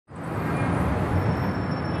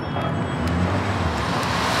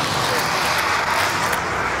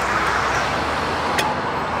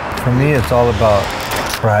For me, it's all about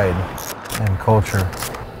pride and culture.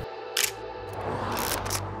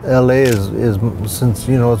 LA is since,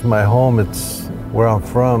 you know, it's my home, it's where I'm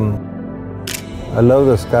from. I love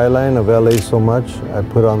the skyline of LA so much, I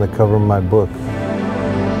put it on the cover of my book.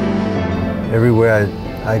 Everywhere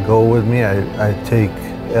I go with me, I take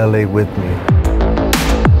LA with me.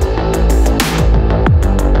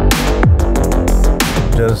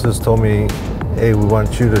 Genesis told me, hey, we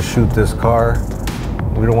want you to shoot this car.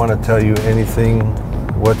 We don't want to tell you anything,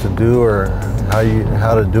 what to do or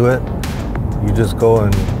how to do it. You just go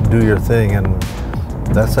and do your thing, and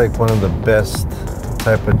that's like one of the best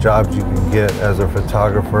type of jobs you can get as a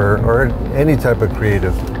photographer or any type of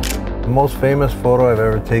creative. The most famous photo I've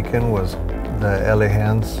ever taken was the LA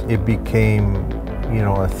Hands. It became, you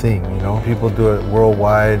know, a thing, you know. People do it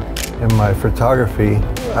worldwide. In my photography,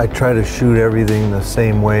 I try to shoot everything the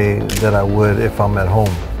same way that I would if I'm at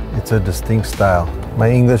home. It's a distinct style. My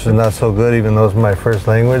English is not so good, even though it's my first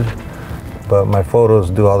language, but my photos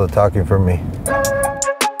do all the talking for me.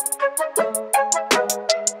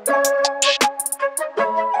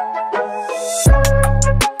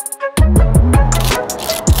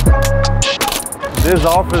 This is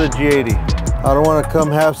all for the G80. I don't want to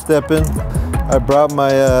come half-stepping. I brought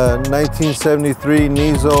my 1973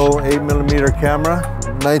 Nizo 8mm camera,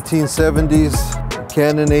 1970s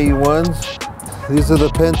Canon 81s. These are the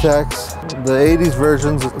Pentax, the 80s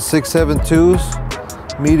versions,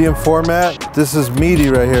 672s, medium format. This is meaty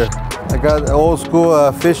right here. I got the old school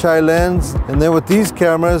fisheye lens, and then with these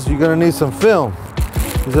cameras, you're gonna need some film.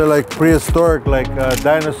 These are like prehistoric, like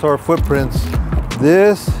dinosaur footprints.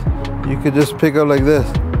 This, you could just pick up like this.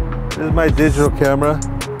 This is my digital camera.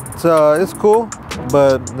 It's cool,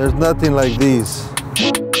 but there's nothing like these.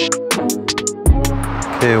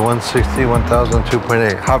 Okay, 160, 1000,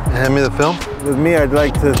 2.8. Hand me the film. With me, I'd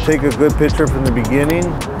like to take a good picture from the beginning.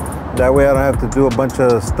 That way I don't have to do a bunch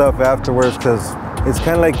of stuff afterwards, because it's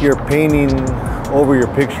kind of like you're painting over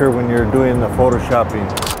your picture when you're doing the photoshopping.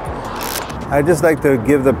 I just like to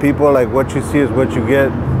give the people, like, what you see is what you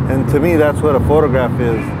get. And to me, that's what a photograph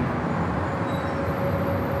is.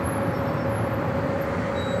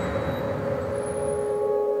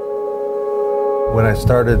 When I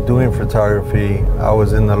started doing photography, I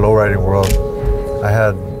was in the lowriding world. I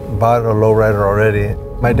had bought a lowrider already.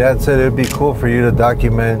 My dad said it'd be cool for you to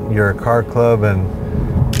document your car club and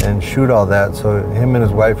shoot all that. So him and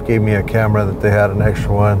his wife gave me a camera that they had, an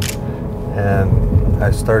extra one, and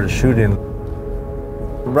I started shooting.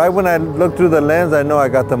 Right when I looked through the lens, I know I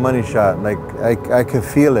got the money shot. Like I could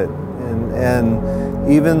feel it.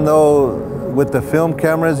 And even though with the film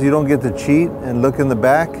cameras, you don't get to cheat and look in the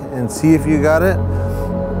back and see if you got it.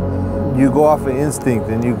 You go off of instinct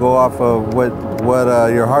and you go off of what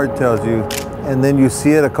your heart tells you. And then you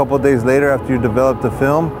see it a couple days later after you develop the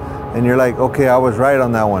film, and you're like, okay, I was right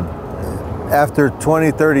on that one. After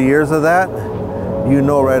 20, 30 years of that, you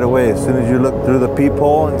know right away. As soon as you look through the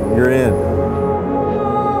peephole, you're in.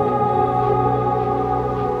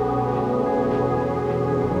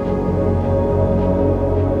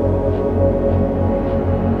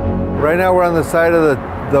 Right now we're on the side of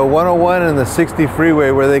the 101 and the 60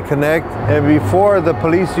 freeway where they connect. And before, the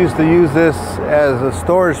police used to use this as a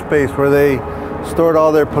storage space where they stored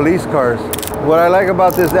all their police cars. What I like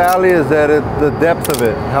about this alley is that the depth of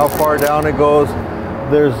it, how far down it goes.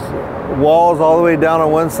 There's walls all the way down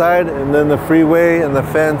on one side, and then the freeway and the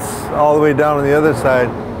fence all the way down on the other side.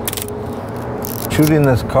 Shooting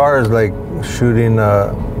this car is like shooting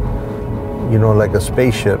you know, like a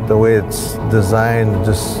spaceship. The way it's designed,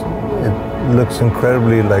 it looks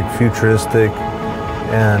incredibly like futuristic,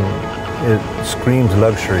 and it screams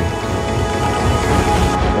luxury.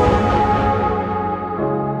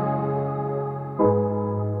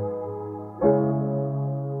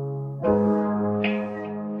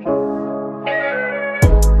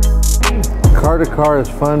 Car to car is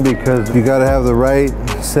fun because you got to have the right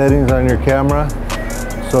settings on your camera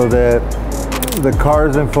so that the car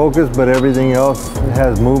is in focus, but everything else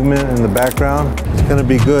has movement in the background. It's gonna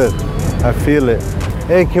be good. I feel it.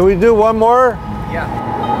 Hey, can we do one more? Yeah.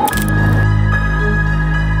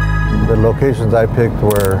 The locations I picked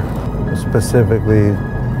were specifically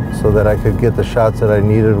so that I could get the shots that I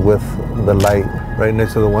needed with the light. Right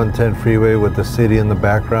next to the 110 freeway with the city in the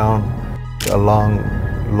background. A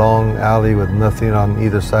long alley with nothing on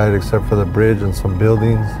either side except for the bridge and some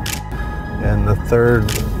buildings. And the third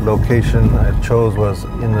location I chose was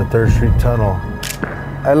in the 3rd Street Tunnel.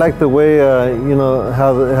 I like the way, you know,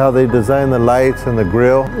 how they design the lights and the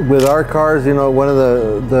grille. With our cars, you know, one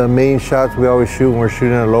of the main shots we always shoot when we're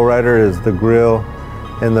shooting a lowrider is the grille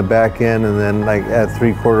and the back end, and then like at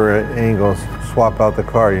 3/4 angles. swap out the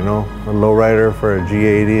car, you know, a lowrider for a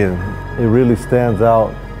G80, and it really stands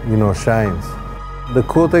out, you know, shines. The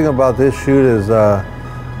cool thing about this shoot is,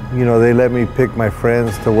 you know, they let me pick my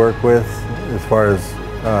friends to work with, as far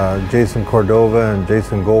as Jason Cordova and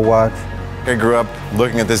Jason Goldwatch. I grew up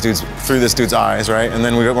looking at this dude's, through this dude's eyes, right? And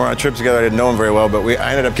then we were on a trip together. I didn't know him very well, but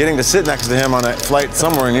I ended up getting to sit next to him on a flight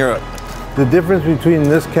somewhere in Europe. The difference between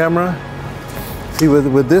this camera, see,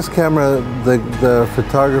 with this camera, the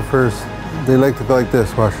photographers, they like to go like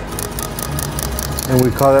this, watch. And we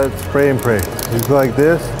call that spray and pray. You go like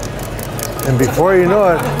this, and before you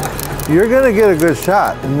know it, you're gonna get a good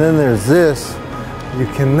shot. And then there's this, you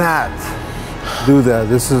cannot do that.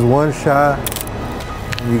 This is one shot.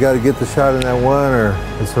 You got to get the shot in that one, or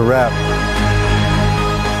it's a wrap.